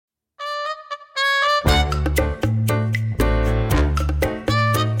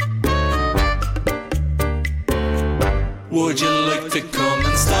Would you like to come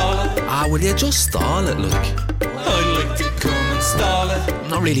and stall it? Ah, will you just stall it, look? I'd like to come and stall it. I'm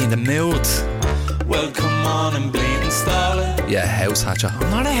not really in the mood. Well, come on and bleed and stall it. Yeah, house hatcher. I'm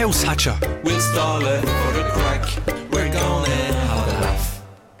not a house hatcher. We'll stall it for the crack. We're gonna have a laugh.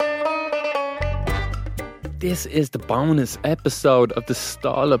 This is the bonus episode of the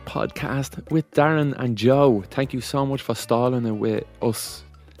Stall It podcast with Darren and Joe. Thank you so much for stalling it with us,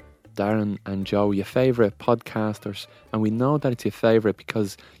 Darren and Joe, your favourite podcasters. And we know that it's your favourite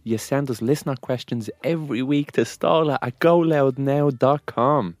because you send us listener questions every week to stall it at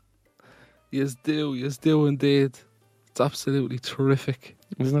goloudnow.com. Yes do indeed. It's absolutely terrific.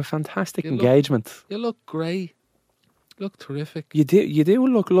 It was a fantastic You look- engagement. You look great. You look terrific. You do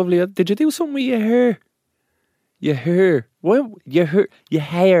look lovely. Did you do something with your hair? Your hair. What? Your hair. Your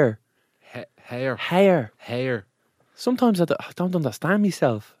hair. Hair. Hair. Sometimes I don't understand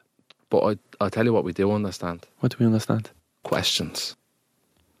myself. But I'll tell you what we do understand. What do we understand? Questions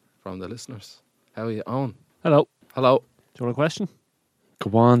from the listeners. How are you on? Hello. Hello. Do you want a question?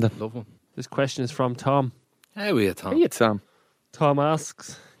 Go on then. Love one. This question is from Tom. How are you, Tom? Hey, it's Sam. Tom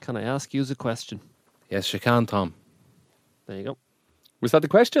asks, can I ask you a question? Yes, you can, Tom. There you go. Was that the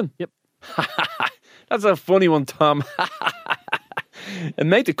question? Yep. That's a funny one, Tom. It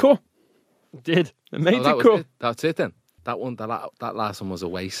made the cut. Did. It made Oh, the that was cut. it. That's it then. That one, that last one was a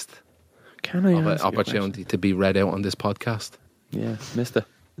waste Can I of an ask you a opportunity to be read out on this podcast. question? Yeah, missed it.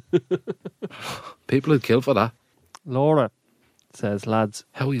 People would kill for that. Laura says, lads,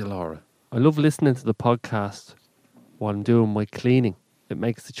 How are you, Laura? I love listening to the podcast while I'm doing my cleaning. It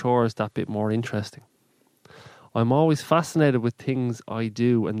makes the chores that bit more interesting. I'm always fascinated with things I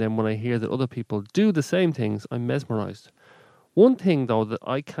do, and then when I hear that other people do the same things, I'm mesmerised. One thing, though, that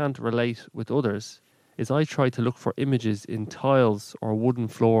I can't relate with others is I try to look for images in tiles or wooden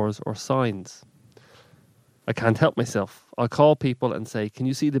floors or signs. I can't help myself. I'll call people and say, can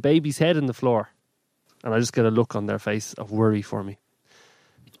you see the baby's head in the floor? And I just get a look on their face of worry for me.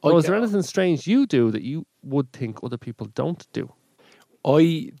 Oh, is there anything strange you do that you would think other people don't do?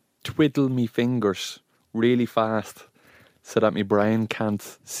 I twiddle me fingers really fast so that my brain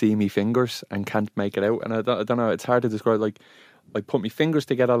can't see me fingers and can't make it out. And I don't know, it's hard to describe. Like, I put my fingers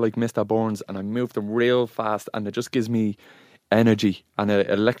together like Mr. Burns and I move them real fast and it just gives me energy and it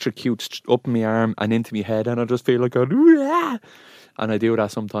electrocutes up my arm and into my head and I just feel like "Wah!" And I do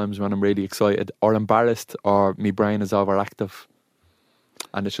that sometimes when I'm really excited or embarrassed or my brain is overactive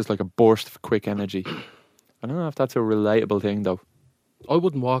and it's just like a burst of quick energy. I don't know if that's a relatable thing though. I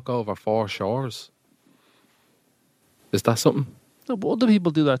wouldn't walk over 4 shores. Is that something? No, but other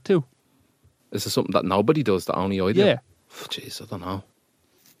people do that too. Is it something that nobody does that only I do? Yeah. Jeez, I don't know.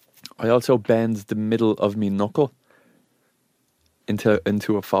 I also bend the middle of me knuckle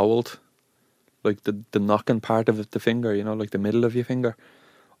into a fold, like the knocking part of the finger, you know, like the middle of your finger.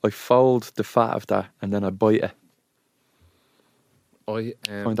 I fold the fat of that and then I bite it. I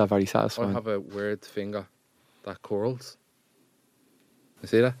Find that very I satisfying. have a weird finger that curls. You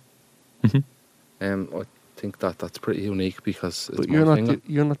see that? Mhm. I think that's pretty unique because it's But my you're not. finger.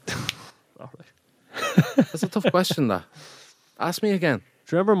 You're not. All right. That's a tough question. That. Ask me again.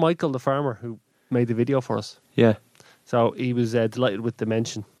 Do you remember Michael, the farmer, who made the video for us? Yeah. So he was delighted with the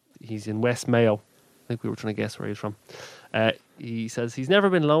mention. He's in West Mayo. I think we were trying to guess where he's from. He says he's never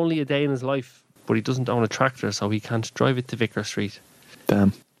been lonely a day in his life, but he doesn't own a tractor, so he can't drive it to Vicar Street.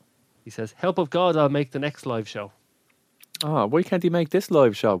 Damn. He says, help of God, I'll make the next live show. Oh, why can't he make this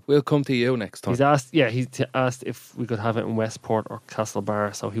live show? We'll come to you next time. He's asked, asked if we could have it in Westport or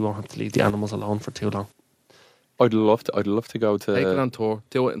Castlebar, so he won't have to leave the animals alone for too long. I'd love to go to. Take it on tour.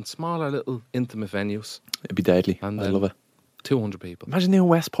 Do it in smaller, little, intimate venues. It'd be deadly. And I then- love it. 200 people. Imagine doing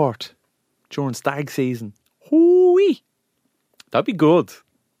Westport during stag season. Hoo-wee. That'd be good.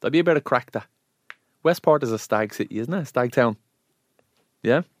 That'd be a bit of crack. That Westport is a stag city, isn't it? Stag town.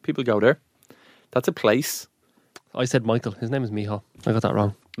 Yeah, people go there. That's a place. I said Michael. His name is Michal. I got that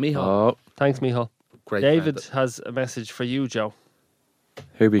wrong. Michal. Oh, Thanks, Michal. Great. David friend. has a message for you, Joe.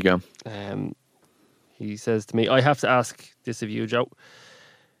 here we go. He says to me, I have to ask this of you, Joe.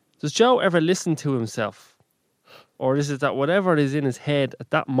 Does Joe ever listen to himself? Or is it that whatever is in his head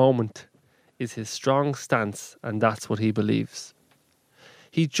at that moment is his strong stance and that's what he believes?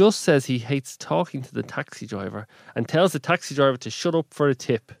 He just says he hates talking to the taxi driver and tells the taxi driver to shut up for a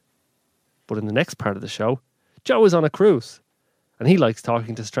tip. But in the next part of the show, Joe is on a cruise and he likes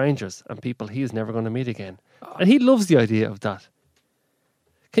talking to strangers and people he is never going to meet again. And he loves the idea of that.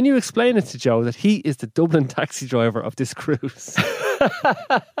 Can you explain it to Joe that he is the Dublin taxi driver of this cruise?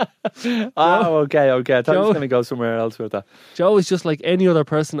 Oh, okay. I thought I Joe- was going to go somewhere else with that. Joe is just like any other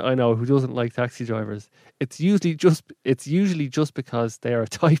person I know who doesn't like taxi drivers. It's usually just because they are a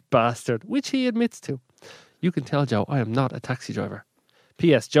tight bastard, which he admits to. You can tell Joe I am not a taxi driver.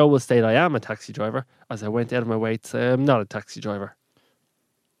 P.S. Joe will state I am a taxi driver, as I went out of my way to say I'm not a taxi driver.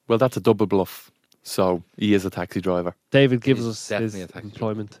 Well, that's a double bluff. So he is a taxi driver. David gives He's us definitely his a taxi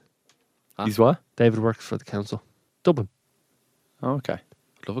employment. Huh? He's what? David works for the council, Dublin. Oh, okay.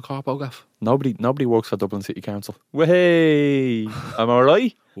 Love a corpo gaff. Nobody works for Dublin City Council. Way, am I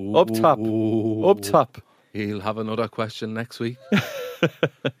right? Up top. Up top. He'll have another question next week.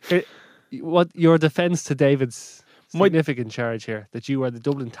 What your defence to David's My- significant charge here that you are the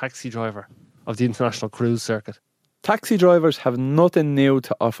Dublin taxi driver of the international cruise circuit? Taxi drivers have nothing new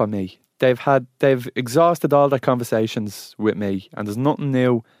to offer me. They've exhausted all their conversations with me, and there's nothing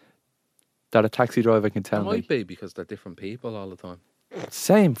new that a taxi driver can It tell me. might be because they're different people all the time.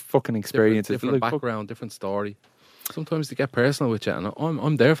 Same fucking experience. It's Different like, background, different story. Sometimes they get personal with you, and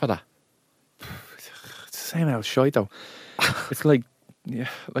I'm there for that. it's the same old shite though. It's like, yeah,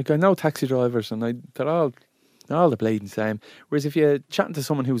 like I know taxi drivers, and they're all the bleeding same. Whereas if you're chatting to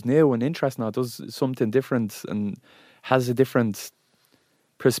someone who's new and interesting or does something different and has a different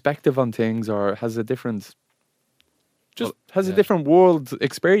perspective on things, or has a different a yeah. different world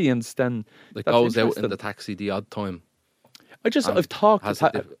experience, then Like that's goes out in interesting. the taxi the odd time. And I've talked has to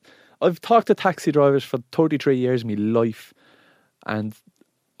a diff- I've talked to taxi drivers for 33 years of my life, and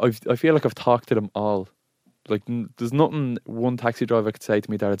I feel like I've talked to them all. Like there's nothing one taxi driver could say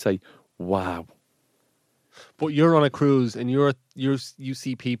to me that I'd say, "Wow." But you're on a cruise and you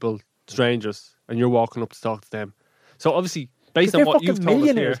see people, strangers, and you're walking up to talk to them. So obviously, based on They're what fucking you've told us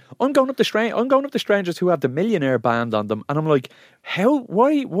millionaires. here, I'm going up to strangers who have the millionaire band on them, and I'm like, why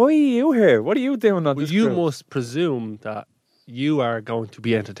are you here? What are you doing on well, this you cruise? must presume that you are going to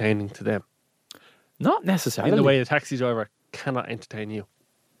be entertaining to them Not necessarily. in the way a taxi driver cannot entertain you.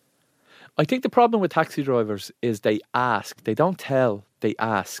 I think the problem with taxi drivers is they ask. They don't tell. They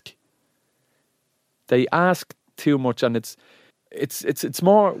ask. They ask too much, and it's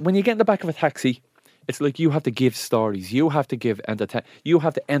more when you get in the back of a taxi. It's like you have to give stories. You have to give entertain. You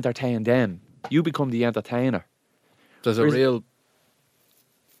have to entertain them. You become the entertainer. There's a Whereas- real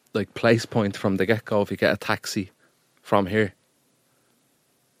like place point from the get go if you get a taxi from here.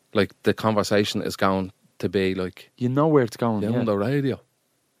 Like the conversation is going to be like You know where it's going. on Yeah. the radio.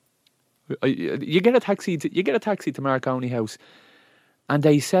 You get a taxi. You get a taxi to Marconi House, and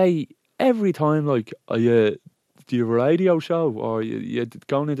they say every time, like, do you have a radio show, or you're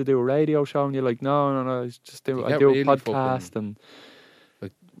going in to do a radio show, and you're like, no, it's just You I get do really a podcast, fucking- and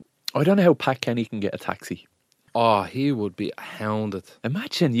like- I don't know how Pat Kenny can get a taxi. Oh, he would be hounded.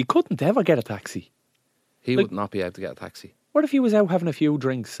 Imagine you couldn't ever get a taxi. He Like- would not be able to get a taxi. What if he was out having a few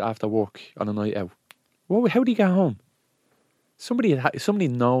drinks after work on a night out? How do you get home? Somebody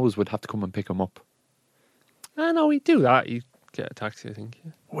knows would have to come and pick him up. I know we do that. You get a taxi, I think.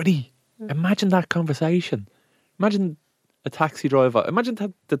 Yeah. Would he? Imagine that conversation. Imagine a taxi driver.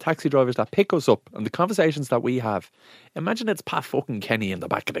 Imagine the taxi drivers that pick us up and the conversations that we have. Imagine it's Pat fucking Kenny in the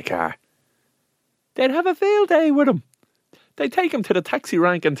back of the car. They'd have a field day with him. They'd take him to the taxi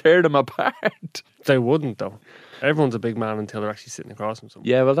rank and tear them apart. They wouldn't though. Everyone's a big man until they're actually sitting across from someone.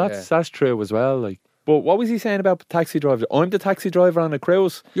 Yeah, well, that's true as well. Like, but what was he saying about taxi drivers? I'm the taxi driver on a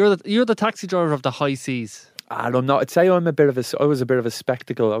cruise. You're the taxi driver of the high seas. I don't know. I'd say I was a bit of a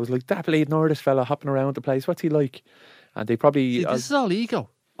spectacle. I was like, that bleeding Nordish fella hopping around the place. What's he like? And they probably. See, this is all ego.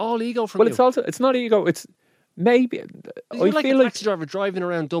 All ego from well, you. it's not ego. It's maybe. You're I like feel a like taxi driver driving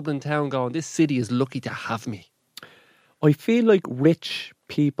around Dublin town going, this city is lucky to have me. I feel like rich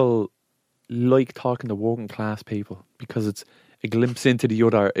people like talking to working class people because it's a glimpse into the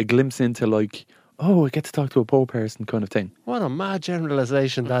other, a glimpse into like, oh, I get to talk to a poor person kind of thing. What a mad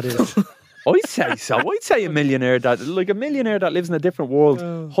generalisation that is. I'd say so. I'd say a millionaire that lives in a different world,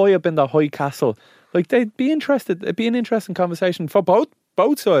 high up in the high castle. Like they'd be interested. It'd be an interesting conversation for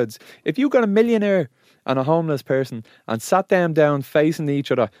both sides. If you got a millionaire and a homeless person and sat them down facing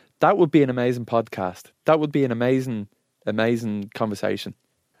each other, that would be an amazing podcast. That would be an amazing conversation.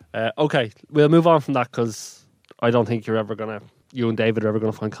 Okay, we'll move on from that because I don't think you and David are ever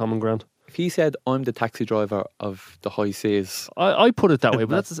going to find common ground. If he said, I'm the taxi driver of the high seas, I put it that way,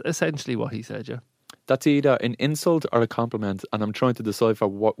 but that's essentially what he said, yeah. that's either an insult or a compliment, and I'm trying to decipher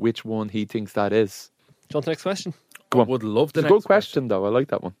which one he thinks that is. Do you want the next question? Go on. Would love the It's a next good question, though. I like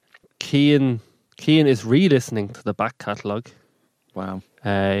that one. Cian is re-listening to the back catalogue. Wow.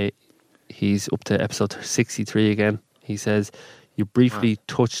 He's up to episode 63 again. He says, you briefly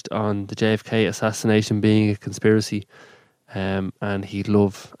touched on the JFK assassination being a conspiracy. and he'd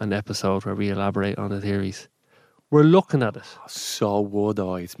love an episode where we elaborate on the theories. We're looking at it. So would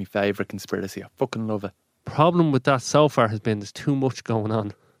I. It's my favourite conspiracy. I fucking love it. Problem with that so far has been there's too much going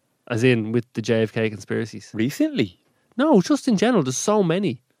on, as in with the JFK conspiracies. Recently? No, just in general, there's so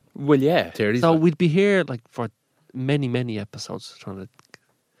many. Well, yeah. Theories. So we'd be here like for many episodes trying to.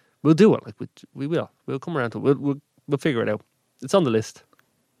 We'll do it. Like we will. We'll come around to it. We'll figure it out. It's on the list.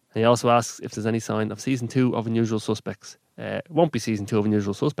 And he also asks if there's any sign of season 2 of Unusual Suspects. It won't be season 2 of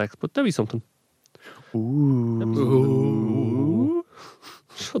Unusual Suspects, but there'll be something. Ooh.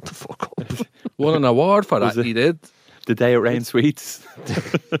 Shut the fuck up. Won an award for that. Was it? He did. The Day It Rained Sweets. You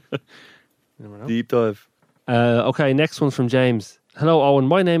never know. Deep dive. Okay, next one's from James. Hello, Owen.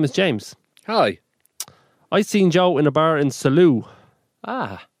 My name is James. Hi. I seen Joe in a bar in Salou.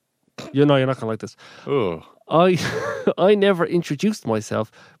 Ah. You know, you're not going to like this. Oh. I never introduced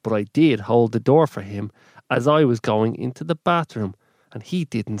myself, but I did hold the door for him as I was going into the bathroom, and he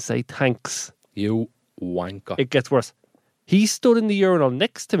didn't say thanks. You wanker. It gets worse. He stood in the urinal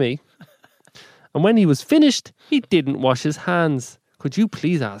next to me, and when he was finished, he didn't wash his hands. Could you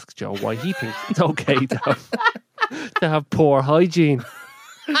please ask Joe why he thinks it's okay to have poor hygiene?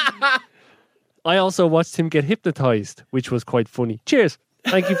 I also watched him get hypnotized, which was quite funny. Cheers.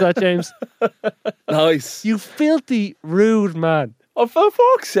 Thank you for that, James. Nice. You filthy, rude man. Oh, for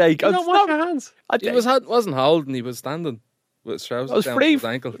fuck's sake. You don't wash your hands. He wasn't holding, he was standing with his trousers I was down free. to his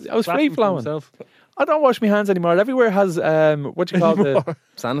ankles. I was free Flapping for flowing. himself. I don't wash my hands anymore. Everywhere has what you call the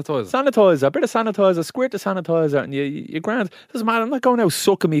Sanitizer. sanitizer, a bit of sanitizer, squirt the sanitizer, and you grand. Doesn't matter. I'm not going out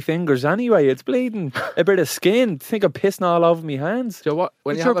sucking my fingers anyway. It's bleeding a bit of skin. Think I'm pissing all over my hands. Do you know what?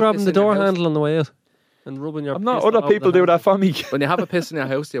 When But you you're have a grabbing piss the in your door house- handle on the way out and rubbing your. I'm not. piss Other all over people the do that handle. for me. When you have a piss in your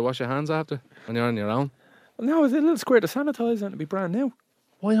house, do you wash your hands after? When you're on your own? No, it's a little squirt of sanitizer and it'll be brand new.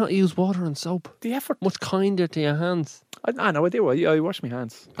 Why not use water and soap? The effort. Much kinder to your hands. I know I do. I wash my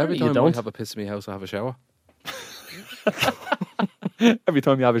hands. Every You time I don't. have a piss in my house, I have a shower. Every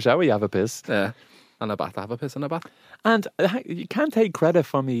time you have a shower, you have a piss. Yeah. And a bath. I have a piss in a bath. And you can't take credit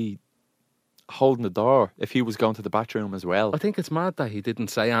for me holding the door if he was going to the bathroom as well. I think it's mad that he didn't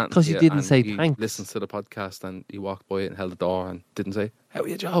say anything. 'Cause he to you didn't and say he thanks. listens to the podcast and he walked by it and held the door and didn't say, "How are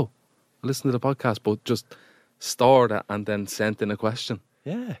you, Joe?" Listen to the podcast, but just stored it and then sent in a question.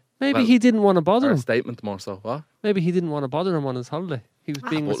 Yeah. Maybe Well, he didn't want to bother Or a him. statement more so. What? Maybe he didn't want to bother him on his holiday. He was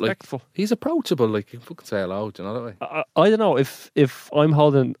being But, like, respectful. he's approachable. Like, you can fucking say hello. Do you know that way? I don't know if I'm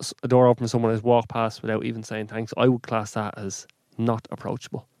holding a door open for someone who's walked past without even saying thanks. I would class that as not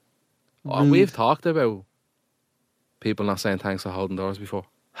approachable. Oh, we've talked about people not saying thanks for holding doors before.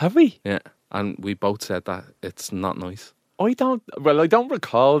 Have we? Yeah. And we both said that it's not nice. I don't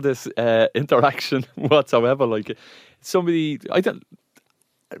recall this interaction whatsoever. Like somebody,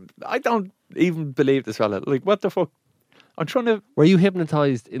 I don't even believe this fella. Like, what the fuck? I'm trying to. Were you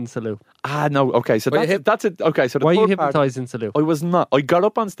hypnotized in Salou? No. Okay, so Were you that's it. Okay, so the Were you third part- hypnotized in Salou? I was not. I got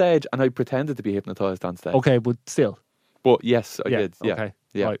up on stage and I pretended to be hypnotized on stage. Okay, but still. But yes, I Yeah. did. Yeah. Okay.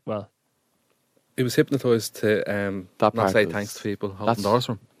 Yeah. Right. Well, He was hypnotised to That not part say was- thanks to people holding that's- doors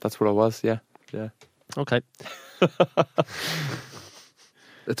for him. That's what I was. Yeah. Yeah. okay.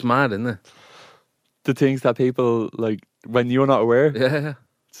 It's mad, isn't it? The things that people like when you're not aware. Yeah.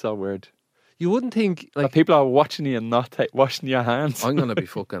 It's so weird. You wouldn't think That like people are watching you and not washing your hands. I'm going to be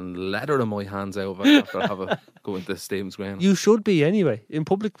fucking leathering my hands out after I have a go into Stephen's Green. you should be anyway in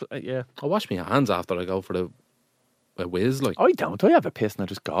public. Yeah. I wash my hands after I go for a whiz. Like, I don't. I have a piss and I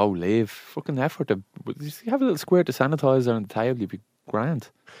just go, leave. Fucking effort. Just have a little squirt of sanitizer on the table, you'd be grand.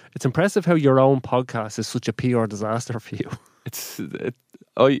 It's impressive how your own podcast is such a PR disaster for you.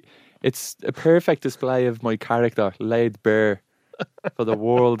 It's a perfect display of my character laid bare for the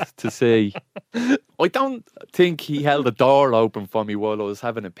world to see. I don't think he held the door open for me while I was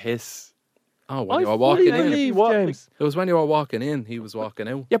having a piss. oh, when I you were fully walking in. believe, What? James. It was when you were walking in, he was walking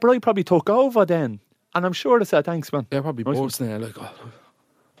out. Yeah, but I probably took over then. And I'm sure to say thanks, man. They're probably Nice one. bursting there like, oh.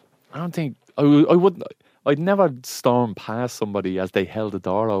 I don't think I wouldn't. I'd never storm past somebody as they held the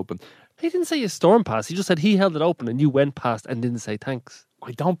door open. He didn't say you stormed past. He just said he held it open and you went past and didn't say thanks.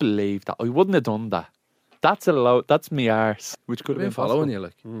 I don't believe that. I wouldn't have done that. That's me arse, which could I've have been been following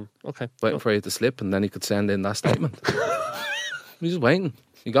possible. you, like, Okay. waiting for you to slip, and then he could send in that statement. He's just waiting.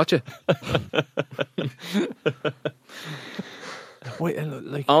 He got you. Wait,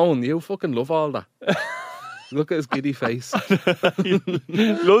 like Owen, you fucking love all that. Look at his giddy face.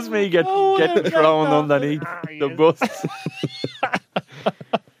 loves me getting thrown underneath the bus.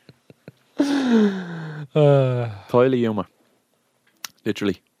 Toilet humour,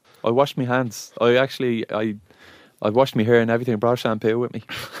 literally. I washed my hands. I washed my hair and everything. Brought shampoo with me.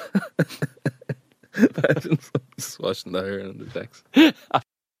 Swashing the hair and the checks. Do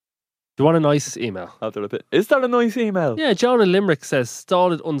you want a nice email? After a bit. Is that a nice email? Yeah, Jonah Limerick says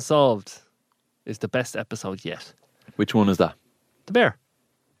Stall It Unsolved is the best episode yet. Which one is that? The Bear.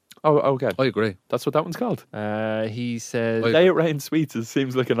 Oh, okay. I agree. That's what that one's called. He says Wait. Day It Rain Sweets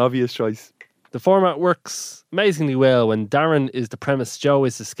seems like an obvious choice. the format works amazingly well when Darren is the premise, Joe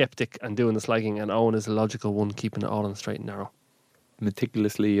is the skeptic and doing the slagging, and Owen is the logical one keeping it all on the straight and narrow.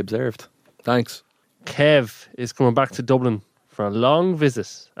 Meticulously observed. Thanks. Kev is coming back to Dublin for a long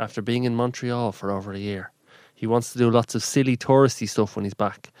visit after being in Montreal for over a year. He wants to do lots of silly touristy stuff when he's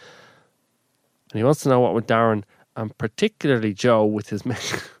back. And he wants to know what with Darren and particularly Joe with his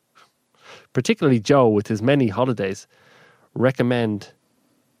many holidays recommend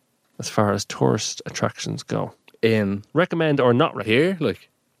as far as tourist attractions go. In Recommend or not recommend? here, like,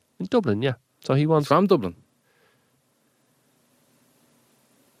 In Dublin, yeah. So he wants... from Dublin.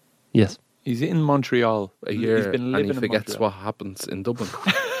 Yes. He's in Montreal. A year, He's been and living he in forgets Montreal. what happens in Dublin.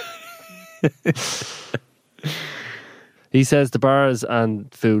 He says the bars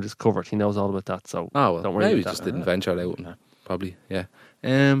and food is covered. He knows all about that, so Oh, well, don't worry maybe he about just that. didn't venture out. Probably, yeah.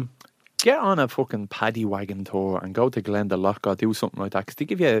 Get on a fucking paddy wagon tour and go to Glendalough or do something like that. Because they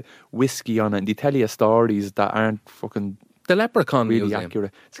give you whiskey on it and they tell you stories that aren't fucking The Leprechaun really Museum.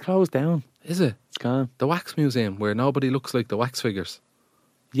 accurate. It's closed down. Is it? It's gone. The Wax Museum, where nobody looks like the wax figures.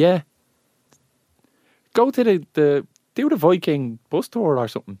 Yeah. Go to do the Viking bus tour or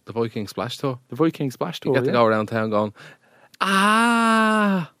something. The Viking Splash Tour. The Viking Splash You Tour. get to go around town going,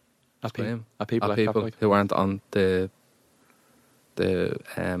 At scream. people At like people that. who aren't on the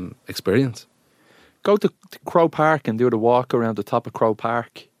experience. Go to Crow Park and do the walk around the top of Crow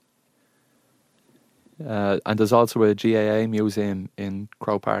Park. And there's also a GAA museum in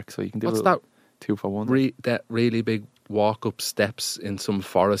Crow Park, so you can do What's a that? 2 for 1. That really big walk up steps in some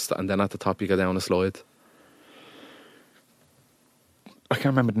forest, and then at the top you go down a slide. I can't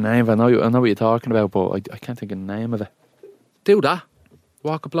remember the name. I know what you're talking about, but I can't think of the name of it. Do that.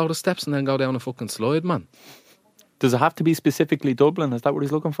 Walk up a load of steps and then go down a fucking slide, man. Does it have to be specifically Dublin? Is that what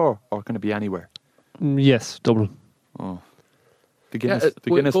he's looking for, or can it be anywhere? Yes, Dublin. Oh, the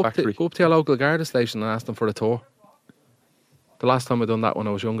Guinness factory. Go up to your local Garda station and ask them for a tour. The last time I done that when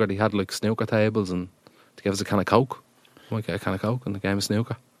I was younger, they had like snooker tables and they gave us a can of Coke. Might get a can of Coke and a game of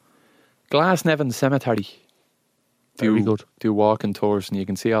snooker. Glasnevin Cemetery. Very good. Do walking tours and you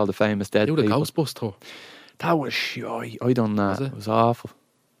can see all the famous dead Do the people. Ghost Bus tour. That was shy. I done that. Was it? It was awful.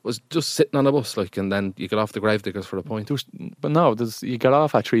 It was just sitting on a bus, like, and then you get off the Gravediggers for a point. You get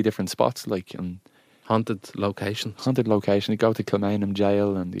off at 3 different spots, like, and Haunted locations. haunted location. You go to Kilmainham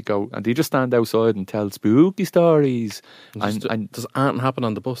Jail and you just stand outside and tell spooky stories. And Does anything happen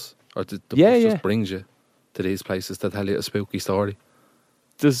on the bus? Or the bus just brings you to these places to tell you a spooky story?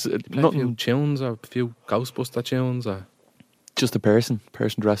 there's Play a few nothing. tunes or a few Ghostbuster tunes or Just a person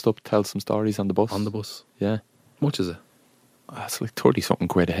dressed up tells some stories on the bus. on the bus. Yeah, Much is it? it's like 30 something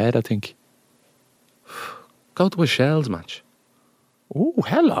quid a head, I think. Go to a Shells match. Oh,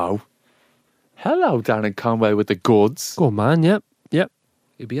 hello, Darren Conway with the goods. Good man, yep.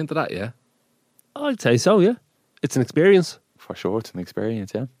 You'd be into that, yeah? I'd say so, yeah. It's an experience. For sure, it's an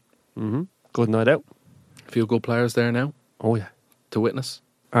experience. Yeah. Mm-hmm. Good night out. A few good players there now Oh, yeah. to witness.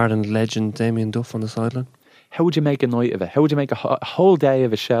 Ireland legend Damien Duff on the sideline. How would you make a night of it? How would you make a whole day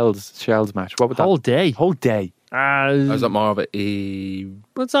of a Shells match? What would that? Whole day. Whole day. Or is that more of a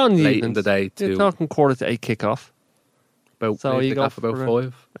It's on the late in evenings. the day You're to talking 7:45 kick-off. about So you pick go off about for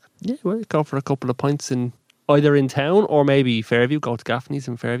 5? Yeah, well, you go for a couple of pints in either in town or maybe Fairview. Go to Gaffney's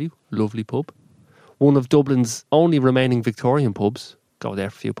in Fairview. Lovely pub. One of Dublin's only remaining Victorian pubs. Go there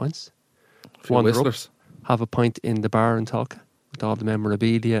for a few pints. A few Wander up. whistlers. Have a pint in the bar and talk with all the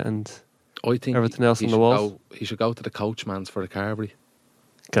memorabilia and I think Everything else he on the should walls. He should go to the Coachman's for the Carvery.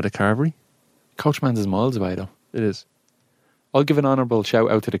 get a carvery. Coachman's is miles away though. It is. I'll give an honourable shout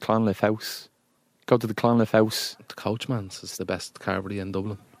out to the Clonliffe House. Go to the Clonliffe House. The Coachman's is the best Carvery in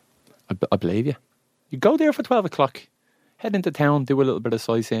Dublin. I believe you. You go there for 12 o'clock. Head into town, do a little bit of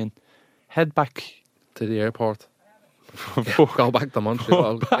sightseeing. Head back. To the airport. Go back to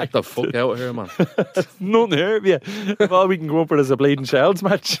Montreal. Get the fuck out of here, man. Nothing here, yeah. All we can go up for is a bleeding Shells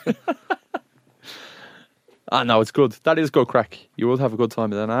match. No, it's good. That is good crack. You will have a good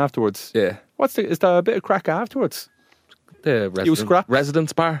time. And then afterwards, Yeah. is there a bit of crack afterwards? The scrap?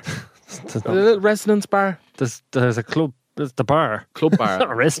 residence bar. There's, The little residence bar. there's a club. There's the bar. Club It's not a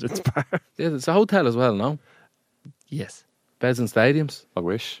bar. residence bar. Yeah, it's a hotel as well, no? Yes. Beds and stadiums. I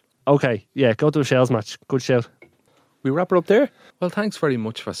wish. Okay, yeah, go to a Shells match. Good shout. We wrap it up there. Well, thanks very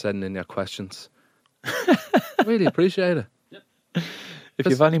much for sending in your questions. Really appreciate it. If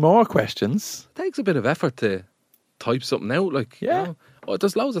you have any more questions, It takes a bit of effort to type something out. Like, Yeah. you know? Oh,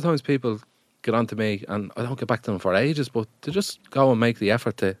 there's loads of times people get onto me and I don't get back to them for ages, but to just go and make the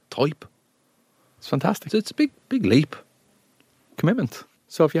effort to type, It's fantastic. it's a big leap. Commitment.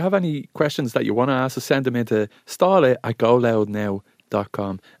 So if you have any questions that you want to ask us, send them into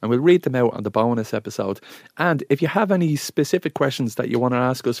stala@goloudnow.com and we'll read them out on the bonus episode. And if you have any specific questions that you want to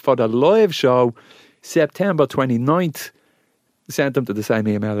ask us for the live show, September 29th, send them to the same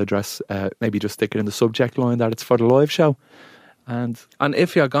email address. Maybe just stick it in the subject line that it's for the live show. And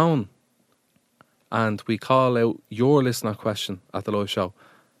if you're going and we call out your listener question at the live show,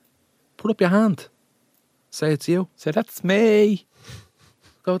 put up your hand. Say it's you. say, that's me.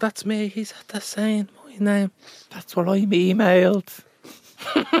 Go, that's me. He's at the saying my name. That's what I'm emailed.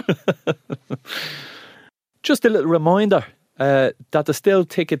 Just a little reminder that there's still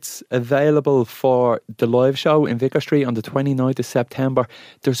tickets available for the live show in Vicar Street on the 29th of September.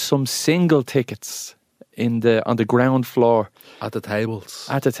 There's some single tickets on the ground floor At the tables.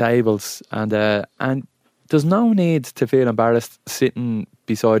 at the tables, and there's no need to feel embarrassed sitting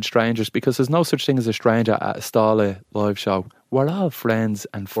beside strangers because there's no such thing as a stranger at a Stala live show. We're all friends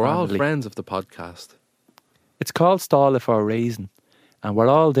and We're all family. friends of the podcast. It's called Stala for a reason, and we're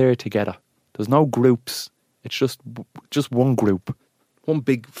all there together. There's no groups. It's just one group. One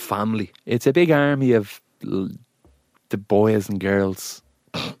big family. It's a big army of the boys and girls.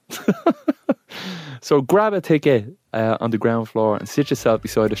 So grab a ticket on the ground floor and sit yourself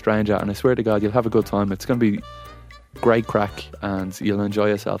beside a stranger, and I swear to God, you'll have a good time. It's going to be great crack, and you'll enjoy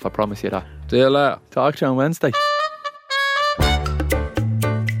yourself. I promise you that. See you later. Talk to you on Wednesday.